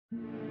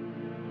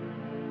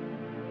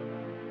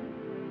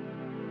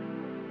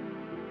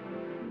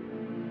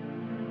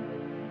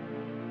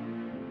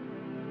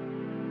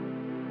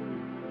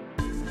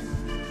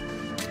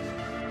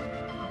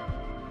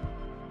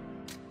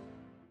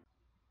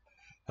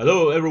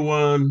Hello,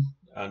 everyone,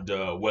 and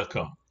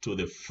welcome to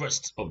the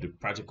first of the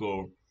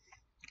practical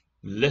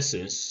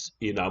lessons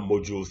in our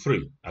module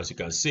 3. As you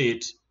can see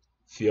it,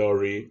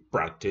 theory,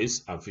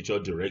 practice, and future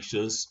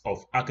directions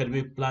of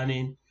academic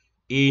planning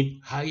in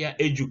higher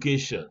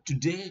education.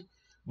 Today,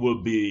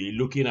 we'll be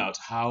looking at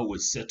how we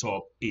set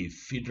up a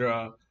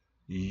federal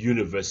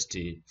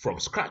university from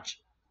scratch.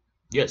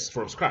 Yes,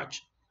 from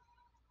scratch.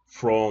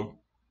 From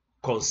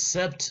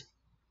concept,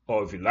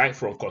 or if you like,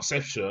 from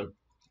conception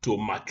to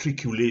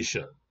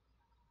matriculation.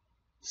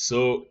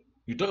 So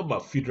you talk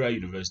about federal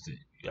university.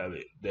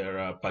 There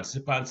are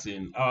participants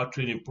in our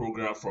training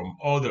program from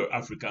other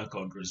African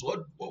countries.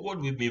 What do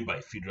we mean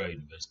by federal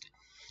university?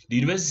 The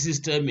university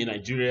system in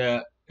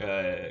Nigeria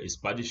is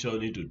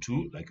partitioned into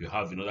two, like you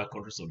have in other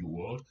countries of the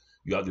world.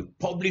 You have the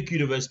public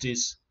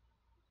universities,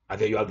 and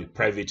then you have the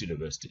private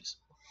universities.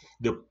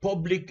 The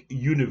public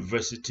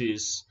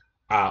universities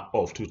are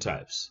of two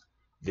types: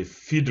 the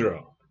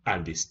federal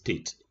and the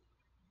state.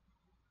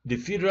 The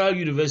federal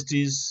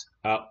universities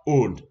are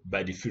owned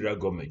by the federal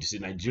government. You see,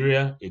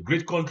 Nigeria, a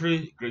great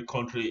country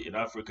in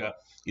Africa,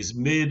 is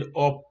made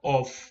up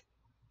of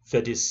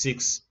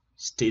 36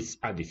 states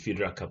and the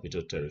federal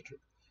capital territory.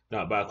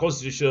 Now, by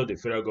constitution, the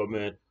federal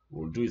government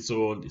will do its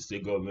own, the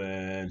state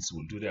governments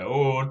will do their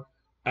own.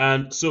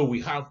 And so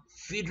we have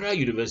federal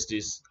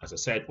universities, as I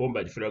said, owned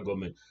by the federal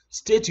government,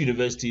 state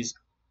universities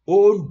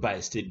owned by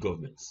state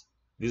governments.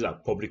 These are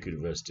public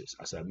universities,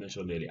 as I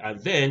mentioned earlier. And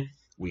then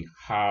we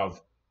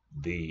have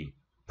the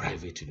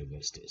private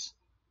universities.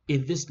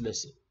 In this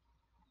lesson,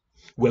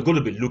 we're going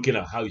to be looking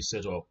at how you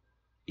set up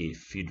a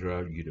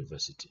federal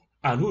university.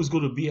 And who's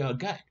going to be our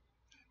guide?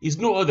 It's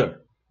no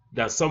other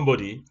than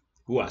somebody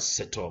who has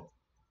set up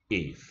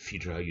a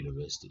federal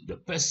university. The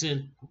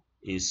person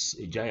is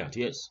a giant,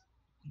 yes,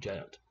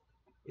 giant.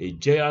 A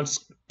giant,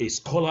 a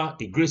scholar,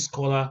 a great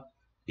scholar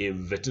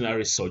in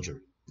veterinary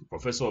surgery, a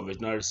professor of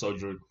veterinary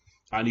surgery,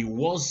 and he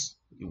was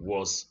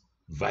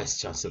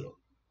vice chancellor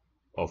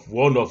of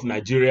one of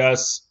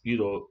Nigeria's,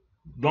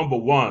 number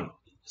one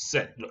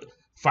set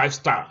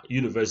 5-star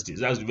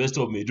universities. That's the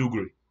University of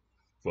Maiduguri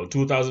from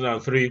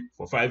 2003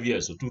 for 5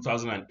 years, so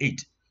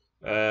 2008.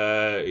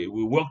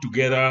 We worked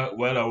together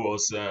while I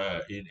was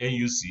in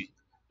NUC,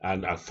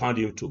 and I found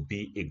him to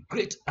be a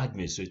great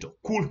administrator,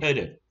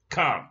 cool-headed,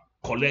 calm,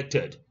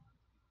 collected.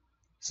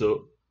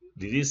 So,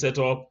 did he set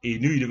up a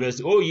new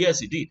university? Oh,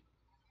 yes, he did.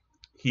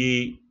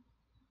 He,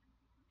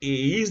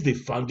 he is the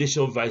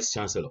foundation vice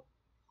chancellor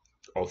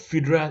of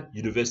Federal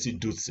University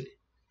Dutse,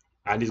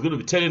 and he's going to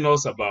be telling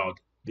us about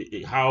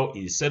how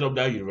he set up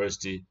that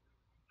university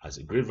as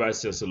a great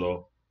vice chancellor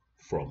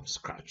from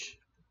scratch.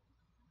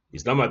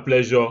 It's now my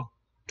pleasure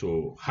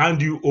to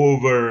hand you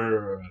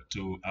over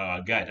to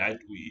our guide.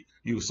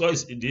 You saw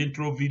it in the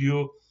intro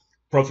video,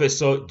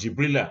 Professor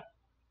Jibrila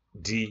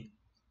D.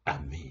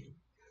 Amin.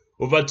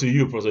 Over to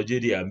you, Professor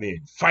J.D.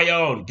 Amin. Fire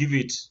on, give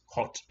it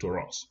hot to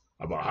us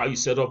about how you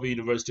set up a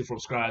university from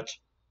scratch,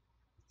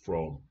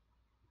 from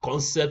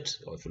concept,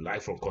 or if you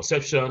like, from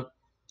conception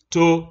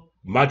to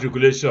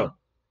matriculation.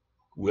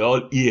 We're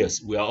all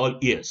ears. We are all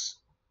ears.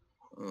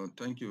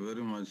 Thank you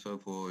very much, sir,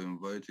 for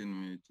inviting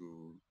me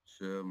to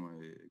share my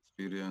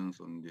experience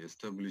on the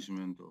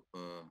establishment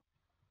of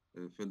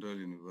a federal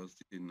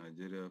university in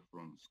Nigeria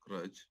from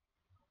scratch,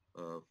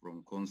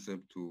 from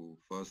concept to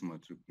first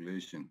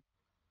matriculation.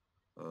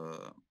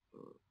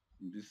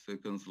 This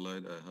second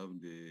slide, I have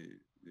the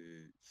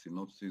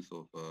synopsis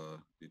of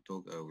the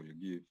talk I will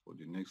give for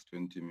the next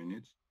 20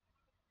 minutes.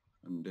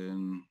 And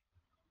then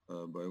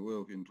by way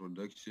of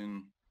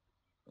introduction,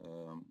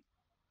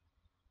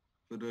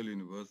 federal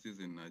universities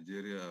in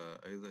Nigeria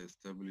are either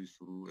established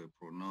through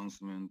a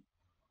pronouncement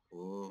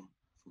or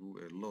through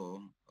a law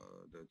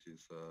that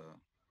is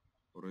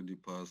already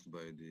passed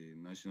by the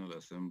National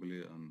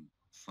Assembly and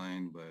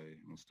signed by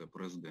Mr.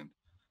 President.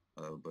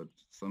 But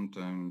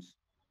sometimes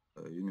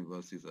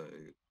universities are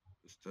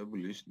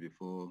established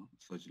before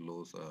such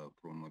laws are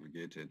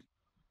promulgated.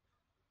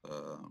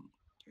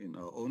 In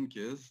our own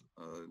case,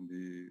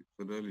 the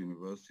Federal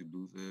University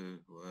Dutse,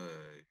 where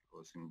I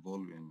was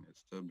involved in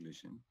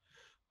establishing,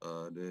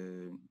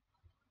 the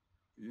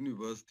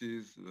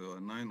universities, there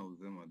were 9 of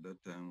them at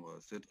that time, were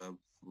set up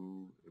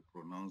through a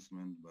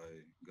pronouncement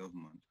by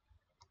government.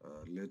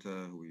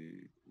 Later,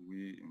 we,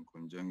 in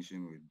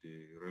conjunction with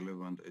the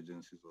relevant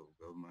agencies of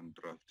government,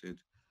 drafted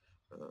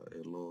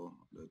a law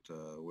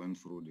that went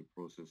through the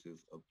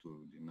processes up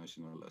to the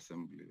National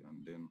Assembly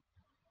and then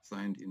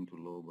signed into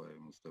law by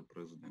Mr.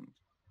 President.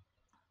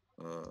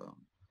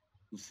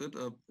 To set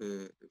up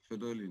a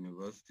federal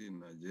university in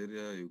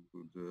Nigeria, you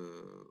could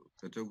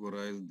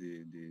categorize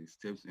the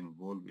steps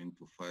involved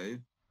into 5.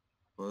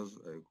 First,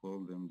 I call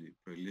them the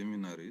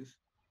preliminaries.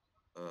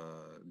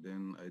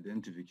 Then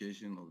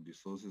identification of the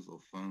sources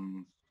of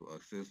funds to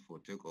access for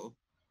takeoff,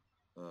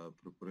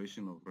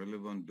 preparation of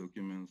relevant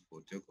documents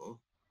for takeoff,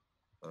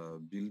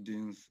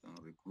 buildings and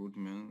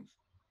recruitment,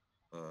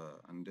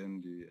 and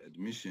then the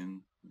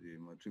admission, the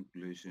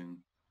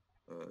matriculation,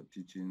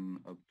 teaching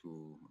up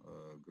to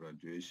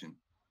graduation.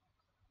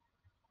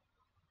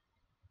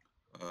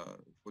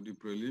 For the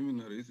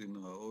preliminaries, in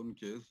our own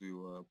case, we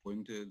were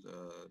appointed,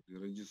 the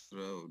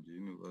registrar of the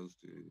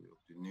university, of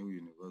the new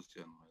university,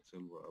 and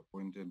myself were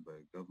appointed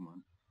by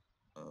government.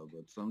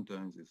 But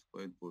sometimes it's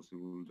quite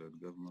possible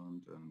that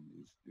government, and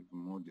it's even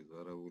more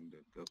desirable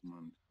that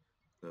government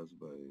does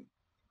by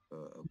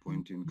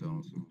appointing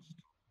councils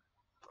to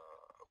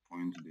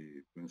appoint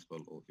the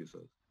principal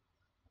officers.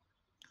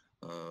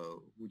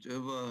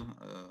 Whichever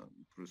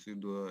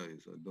procedure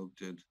is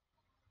adopted,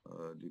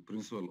 the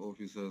principal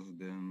officers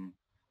then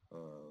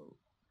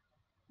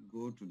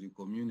go to the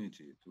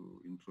community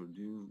to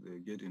introduce, they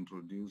get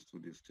introduced to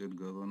the state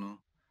governor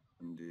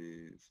and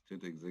the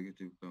state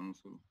executive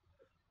council.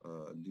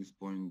 At this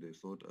point, they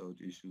sort out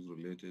issues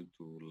related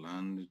to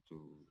land,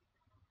 to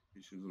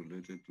issues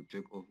related to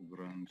take-off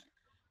grant,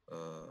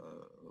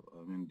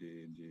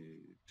 the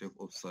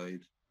take-off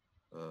site,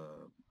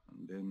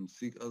 and then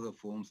seek other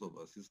forms of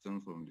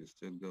assistance from the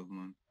state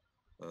government.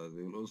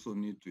 They will also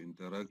need to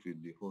interact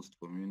with the host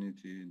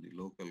community, the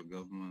local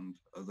government,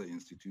 other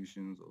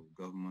institutions of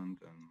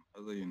government, and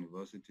other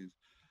universities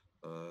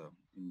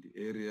in the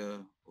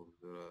area of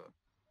the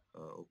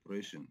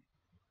operation.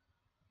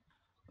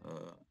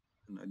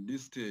 And at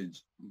this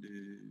stage,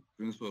 the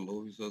principal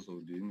officers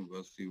of the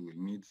university will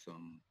need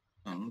some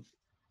hands,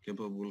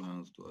 capable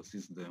hands, to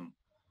assist them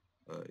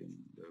in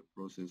the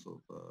process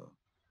of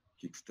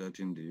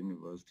kickstarting the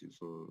university.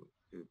 So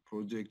a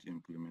project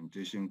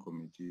implementation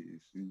committee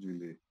is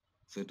usually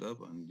set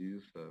up, and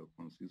these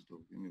consist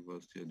of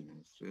university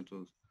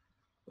administrators,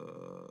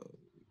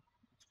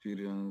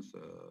 experienced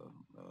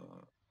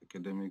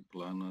academic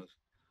planners,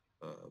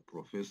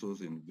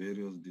 professors in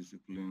various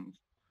disciplines,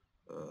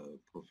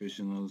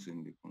 professionals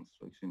in the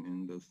construction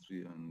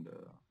industry, and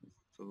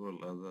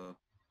several other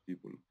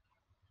people.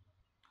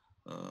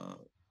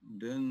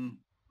 Then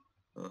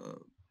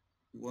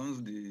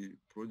once the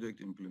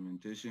project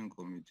implementation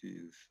committee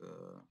is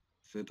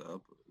set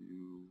up,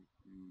 you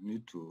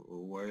need to,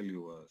 or while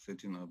you are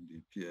setting up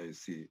the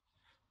PIC,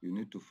 you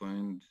need to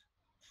find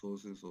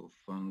sources of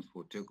funds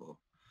for takeoff.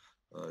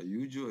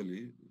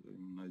 Usually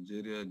in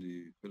Nigeria,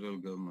 the federal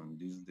government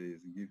these days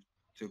give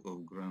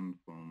takeoff grant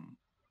from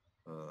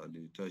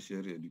the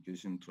Tertiary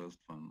Education Trust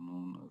Fund,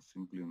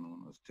 simply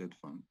known as TED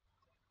Fund.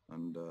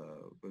 And,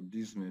 but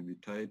this may be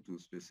tied to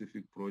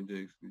specific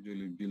projects,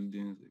 usually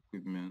buildings,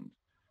 equipment,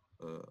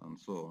 and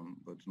so on,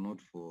 but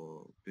not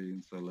for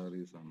paying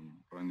salaries and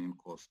running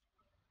costs.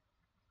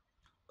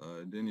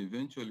 Then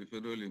eventually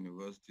federal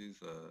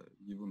universities are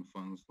given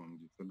funds from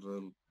the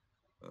federal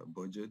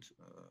budget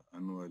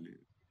annually.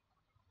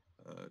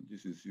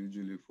 This is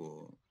usually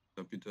for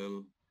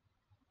capital,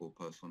 for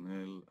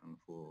personnel, and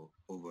for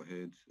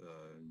overhead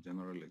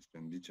general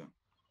expenditure.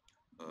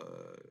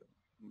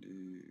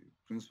 The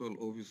principal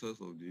officers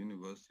of the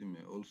university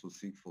may also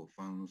seek for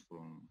funds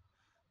from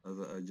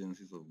other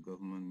agencies of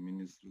government,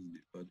 ministries,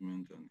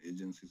 departments, and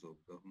agencies of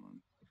government.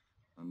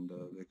 And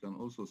they can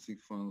also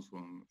seek funds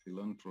from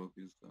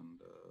philanthropists and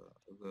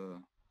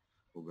other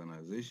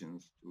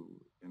organizations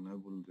to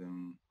enable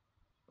them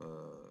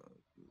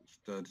to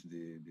start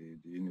the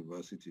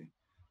university.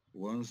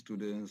 Once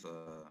students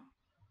are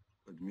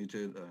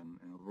admitted and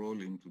enroll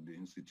into the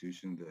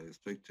institution, they are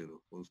expected,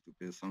 of course, to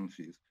pay some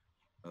fees.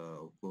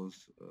 Of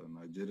course,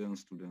 Nigerian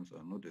students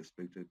are not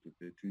expected to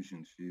pay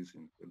tuition fees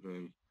in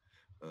federal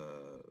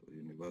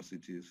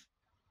universities,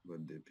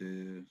 but they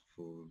pay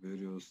for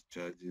various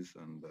charges,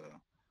 and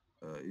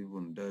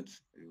even that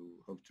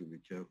you have to be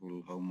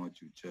careful how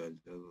much you charge,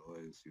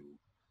 otherwise you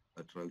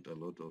attract a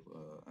lot of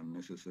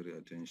unnecessary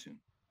attention.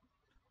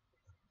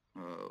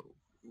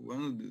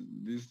 When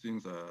these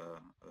things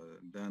are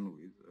done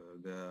with,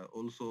 there are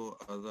also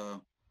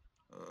other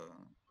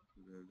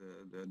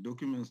there are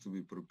documents to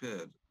be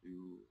prepared.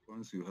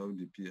 Once you have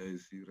the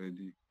PIC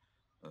ready,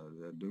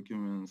 there are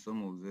documents,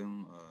 some of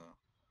them are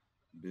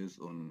based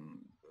on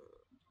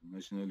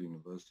National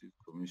University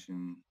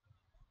Commission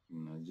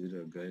in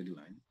Nigeria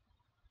guideline.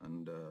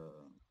 And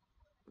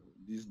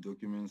these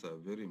documents are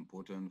very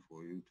important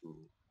for you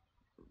to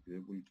be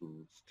able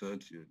to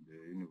start the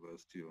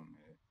university on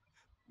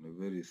a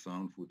very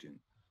sound footing.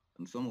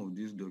 And some of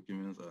these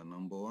documents are,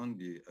 number one,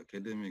 the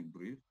academic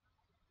brief.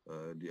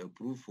 The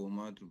approved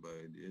format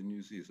by the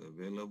NUC is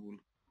available.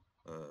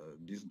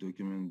 This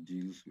document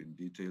deals with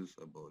details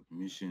about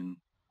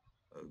mission,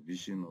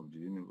 vision of the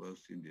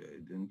university, the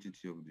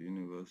identity of the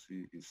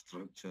university, its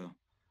structure,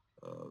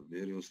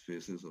 various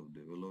phases of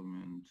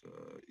development,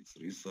 its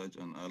research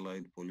and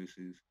allied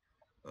policies,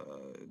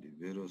 the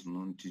various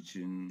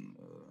non-teaching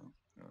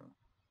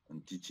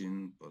and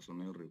teaching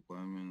personnel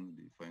requirements,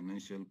 the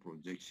financial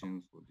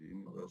projections for the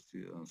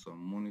university, and some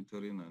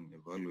monitoring and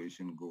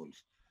evaluation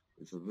goals.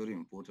 It's a very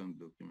important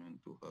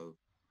document to have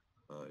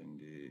in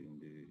the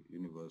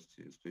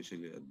university,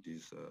 especially at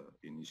these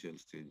initial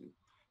stages.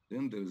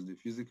 Then there is the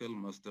physical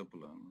master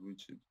plan,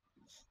 which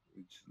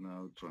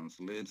now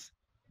translates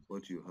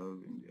what you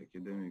have in the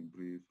academic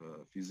brief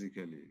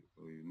physically.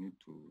 So you need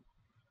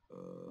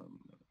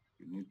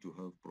to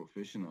have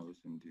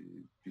professionals in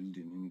the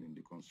building, in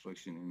the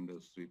construction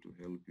industry, to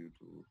help you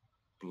to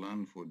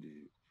plan for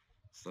the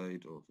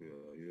site of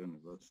your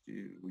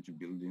university, which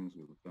buildings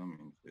will come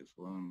in phase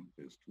 1,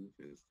 phase 2,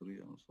 phase 3,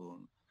 and so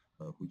on,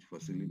 which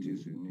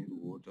facilities you need,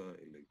 water,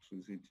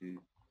 electricity,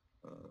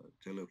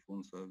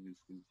 telephone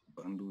services,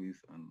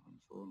 bandwidth, and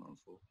so on and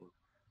so forth.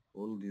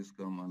 All these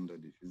come under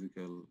the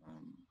physical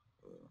and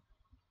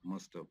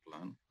master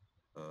plan.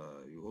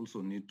 You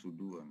also need to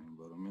do an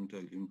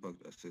environmental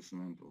impact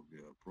assessment of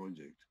your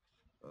project.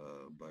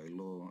 By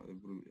law,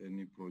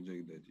 any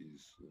project that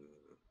is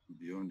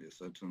beyond a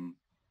certain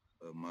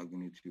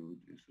magnitude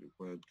is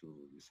required to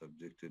be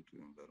subjected to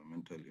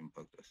environmental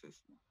impact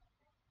assessment.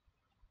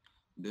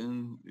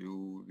 Then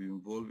you be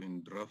involved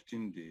in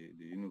drafting the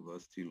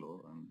university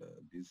law, and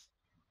this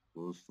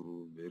goes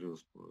through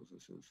various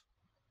processes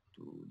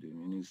to the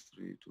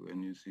ministry, to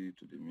NUC,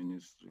 to the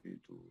ministry,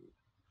 to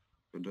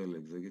Federal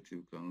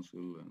Executive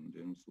Council, and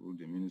then through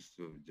the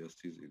Ministry of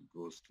Justice, it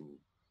goes to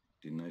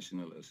the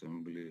National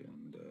Assembly,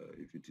 and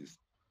if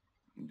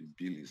the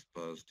bill is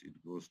passed, it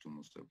goes to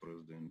Mr.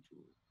 President to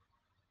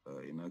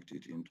enact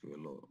it into a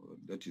law.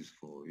 That is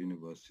for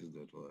universities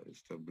that were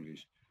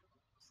established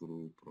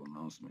through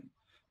pronouncement.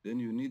 Then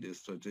you need a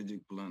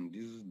strategic plan.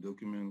 This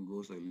document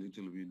goes a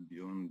little bit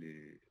beyond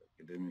the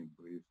academic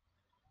brief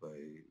by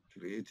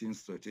creating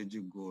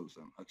strategic goals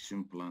and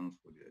action plans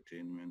for the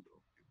attainment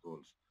of the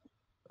goals.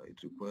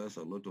 It requires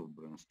a lot of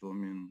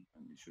brainstorming,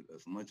 and it should,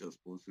 as much as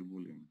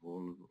possible,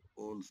 involve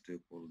all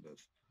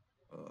stakeholders.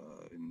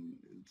 In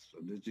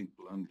strategic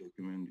plan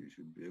document, you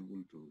should be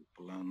able to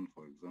plan,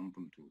 for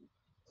example, to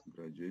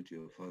graduate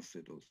your first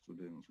set of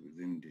students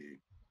within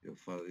your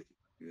 5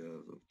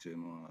 years of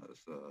tenure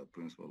as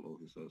principal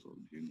officers of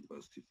the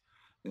university.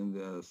 And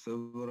there are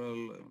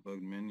several, in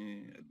fact,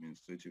 many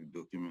administrative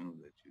documents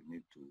that you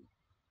need to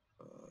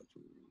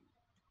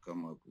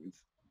come up with,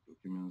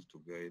 documents to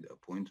guide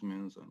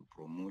appointments and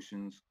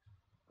promotions,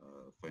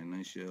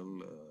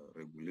 financial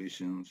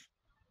regulations,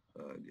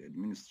 the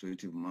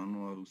administrative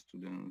manual,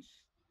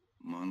 students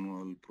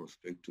manual,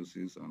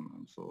 prospectuses,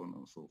 and so on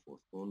and so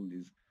forth. All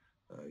these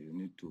you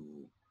need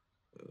to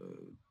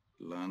uh,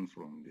 learn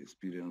from the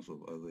experience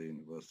of other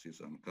universities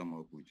and come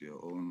up with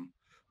your own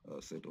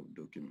set of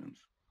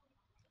documents.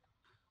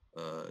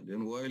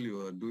 Then while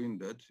you are doing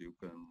that, you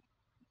can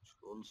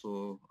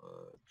also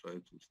try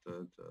to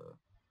start uh,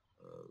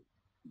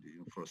 the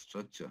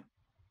infrastructure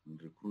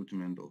and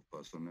recruitment of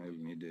personnel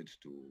needed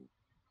to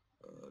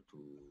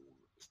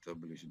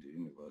establish the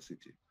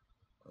university.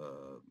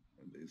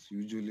 There's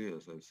usually,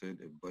 as I've said,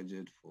 a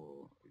budget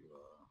for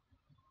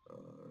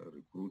your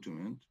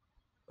recruitment.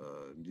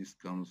 This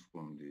comes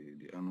from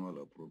the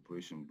annual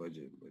appropriation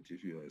budget, but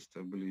if you are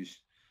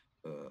established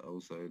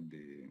outside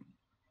the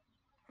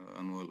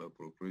annual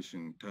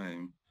appropriation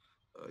time,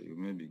 you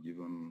may be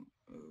given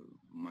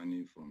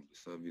money from the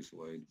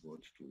service-wide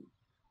board to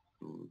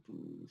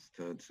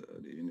start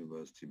the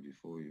university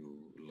before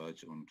you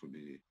latch onto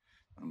the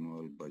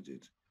annual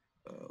budget.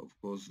 Of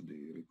course,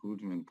 the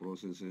recruitment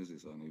processes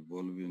is an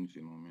evolving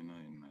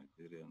phenomenon in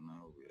Nigeria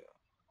now. We are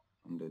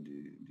under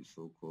the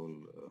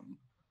so-called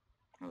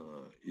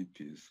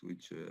EPs,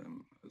 which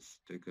has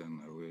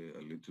taken away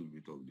a little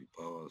bit of the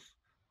powers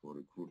for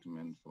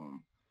recruitment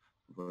from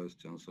vice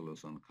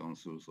chancellors and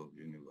councils of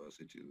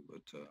universities.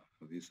 But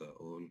these are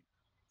all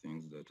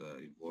things that are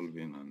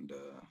evolving, and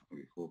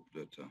we hope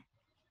that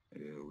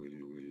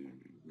will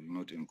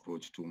not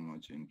encroach too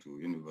much into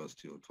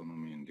university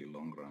autonomy in the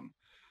long run.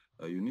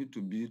 You need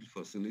to build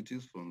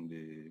facilities from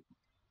the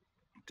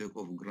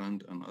take-off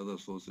grant and other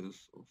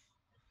sources of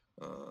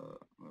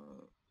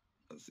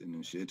as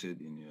initiated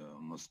in your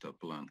master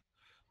plan.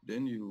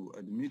 Then you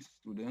admit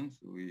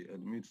students. We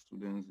admit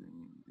students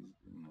in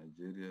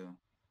Nigeria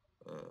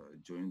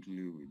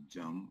jointly with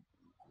JAM.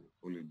 We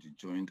call it the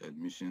Joint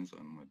Admissions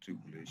and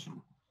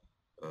Matriculation.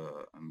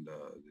 And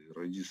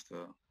they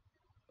register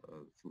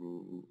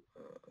through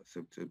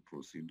accepted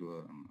procedure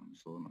and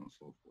so on and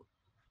so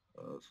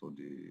forth. So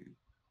we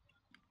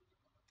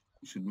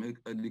should make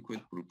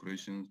adequate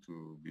preparations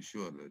to be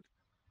sure that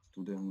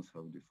students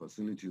have the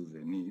facilities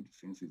they need.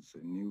 Since it's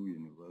a new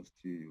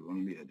university, you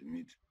only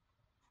admit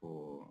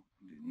for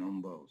the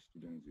number of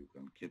students you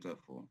can cater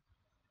for.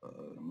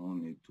 No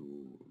need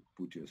to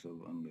put yourself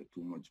under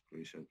too much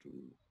pressure to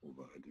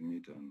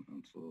over-admit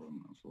and so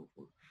on and so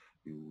forth.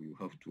 You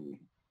have to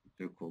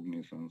take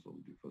cognizance of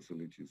the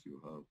facilities you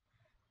have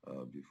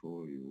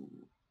before you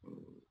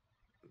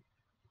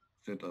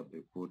set up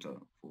a quota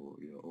for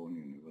your own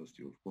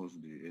university. Of course,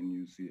 the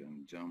NUC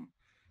and JAM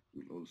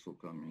will also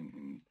come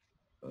in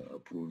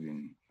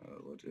approving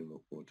whatever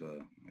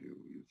quota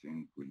you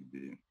think will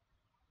be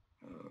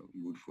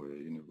good for your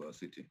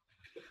university.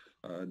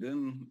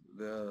 Then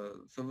there are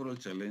several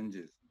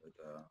challenges that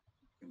are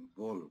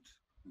involved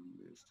in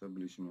the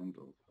establishment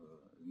of a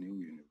new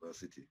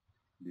university.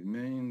 The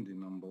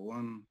number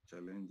one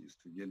challenge is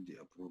to get the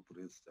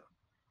appropriate staff.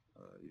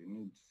 You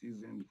need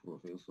seasoned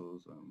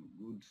professors and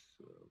good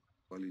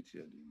quality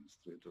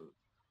administrators,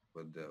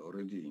 but they're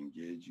already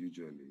engaged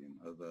usually in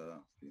other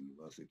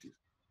universities.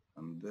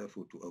 And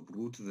therefore, to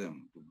uproot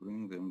them, to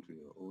bring them to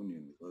your own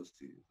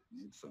university, you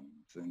need some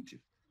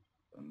incentive.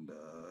 And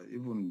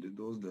even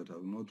those that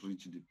have not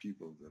reached the peak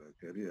of their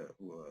career,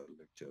 who are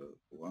lecturer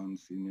one,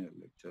 senior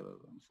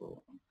lecturers, and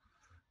so on.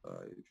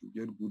 If you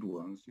get good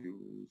ones,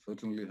 you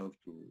certainly have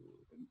to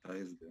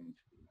entice them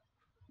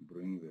to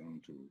bring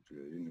them to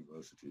a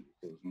university,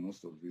 because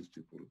most of these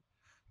people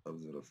have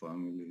their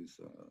families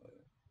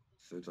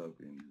set up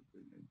in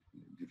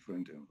a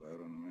different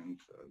environment.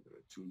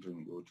 Their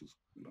children go to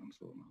school and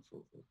so on and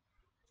so forth.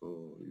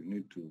 So you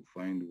need to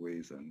find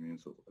ways and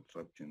means of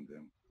attracting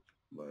them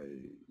by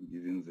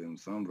giving them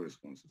some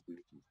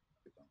responsibilities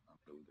that can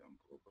handle them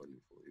properly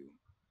for you.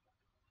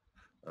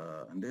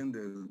 And then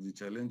there's the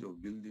challenge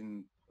of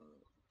building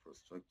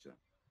infrastructure.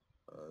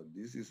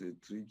 This is a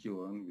tricky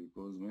one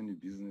because many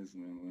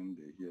businessmen, when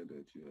they hear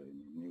that you are in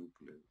a new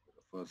place,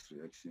 the first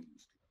reaction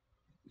is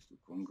to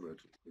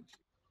congratulate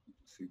you and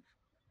to seek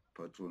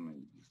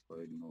patronage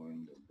despite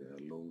knowing that there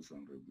are laws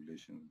and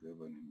regulations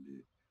governing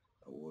the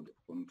award of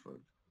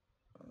contract.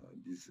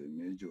 This is a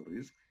major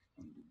risk,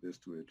 and the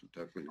best way to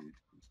tackle it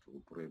is to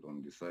operate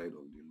on the side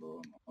of the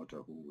law, no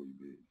matter who will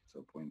be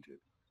disappointed.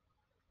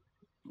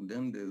 And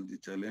then there's the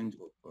challenge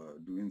of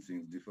doing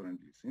things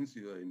differently. Since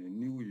you are in a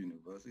new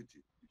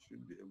university, you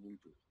should be able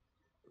to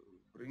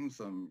bring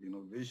some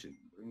innovation,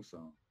 bring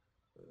some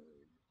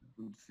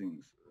good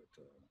things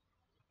that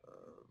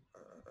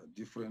are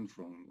different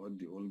from what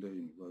the older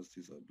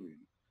universities are doing.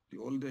 The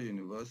older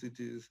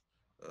universities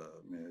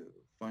may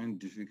find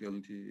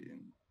difficulty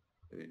in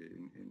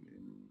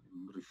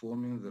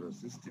reforming their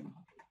system,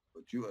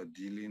 but you are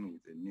dealing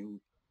with a new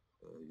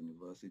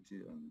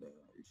university, and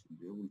you should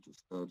be able to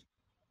start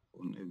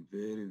on a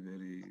very,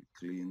 very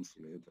clean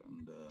slate,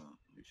 and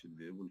you should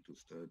be able to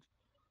start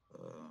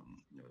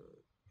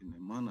in a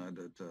manner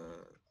that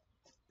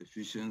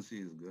efficiency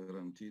is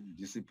guaranteed,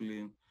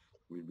 discipline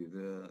will be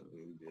there,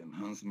 there will be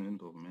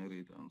enhancement of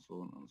merit, and so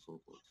on and so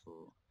forth.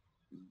 So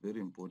it's very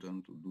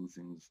important to do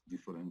things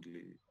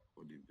differently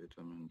for the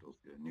betterment of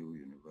your new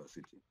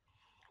university.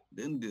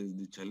 Then there's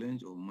the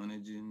challenge of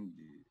managing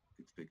the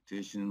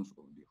expectations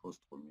of the host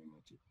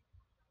community.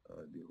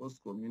 The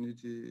host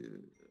community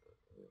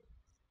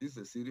is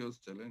a serious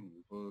challenge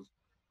because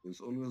there's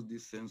always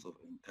this sense of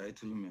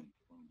entitlement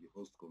from the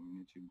host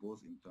community,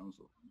 both in terms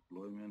of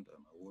employment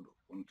and award of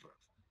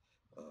contracts.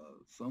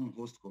 Some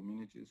host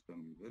communities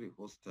can be very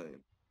hostile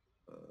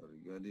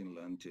regarding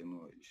land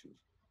tenure issues.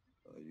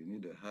 You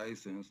need a high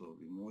sense of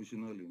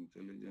emotional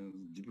intelligence,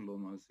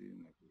 diplomacy,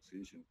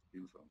 negotiation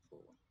skills, and so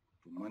on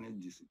to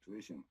manage the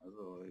situation.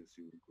 Otherwise,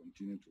 you will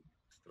continue to be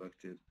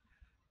distracted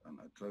and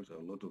attract a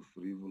lot of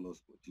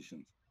frivolous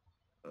petitions.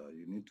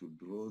 You need to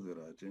draw their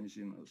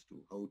attention as to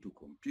how to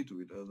compete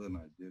with other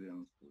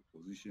Nigerians for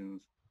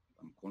positions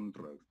and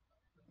contracts.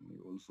 And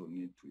you also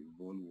need to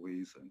evolve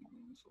ways and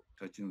means of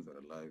touching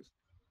their lives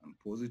and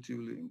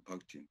positively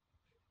impacting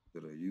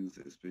their youth,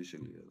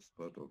 especially as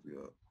part of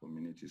your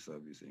community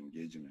service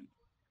engagement.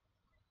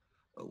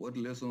 What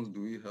lessons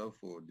do we have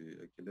for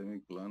the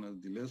academic planners?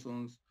 The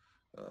lessons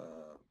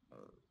uh,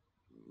 uh,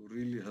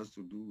 really has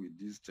to do with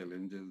these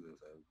challenges that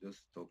I've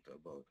just talked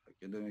about.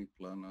 Academic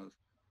planners,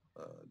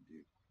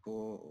 the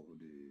core of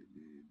the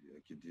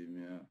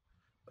academia,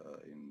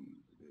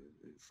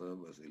 they serve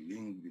as a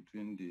link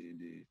between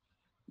the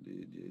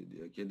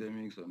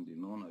academics and the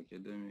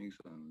non-academics,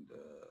 and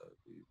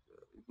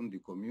even the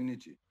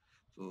community.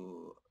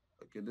 So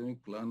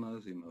academic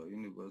planners in our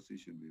university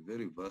should be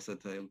very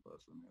versatile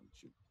personnel,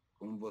 should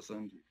be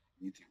conversant with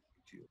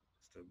nitty-gritty of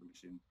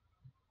establishing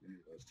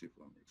university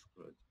from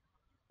scratch,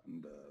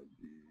 and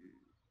be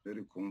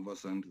very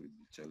conversant with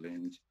the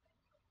challenge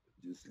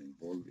just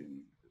involved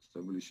in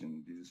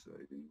establishing these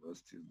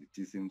universities, the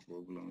teething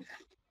problems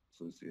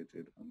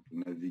associated, and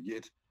to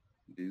navigate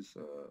these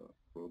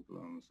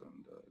problems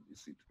and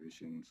this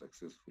situation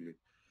successfully,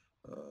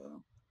 uh,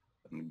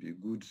 and be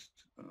good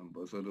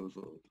ambassadors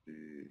of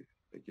the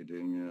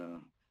academia,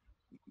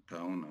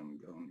 town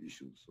and gown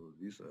issues. So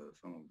these are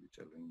some of the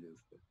challenges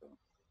that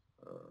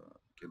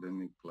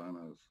academic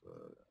planners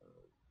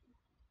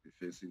be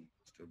facing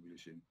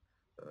establishing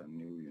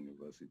new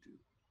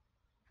universities.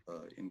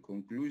 In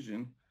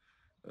conclusion,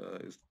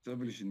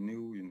 establishing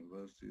new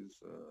universities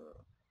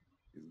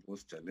is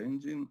both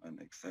challenging and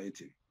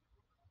exciting.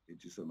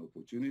 It is an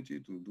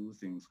opportunity to do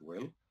things well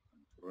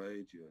and to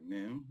write your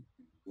name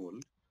in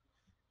gold.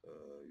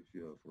 If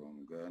you are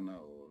from Ghana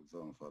or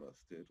Zamfara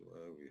State,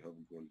 where we have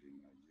gold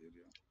in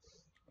Nigeria,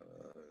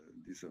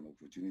 this is an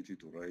opportunity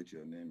to write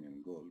your name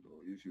in gold. Or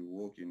if you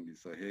work in the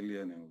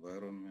Sahelian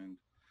environment,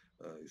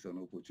 it's an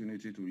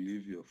opportunity to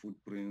leave your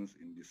footprints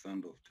in the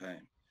sand of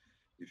time.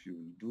 If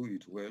you do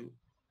it well,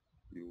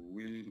 you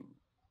will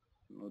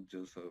not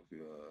just have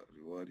your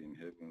reward in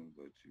heaven,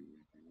 but you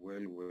will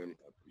be well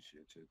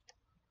appreciated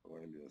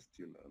while you are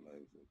still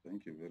alive. So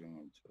thank you very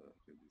much,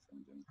 ladies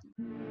and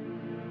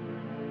gentlemen.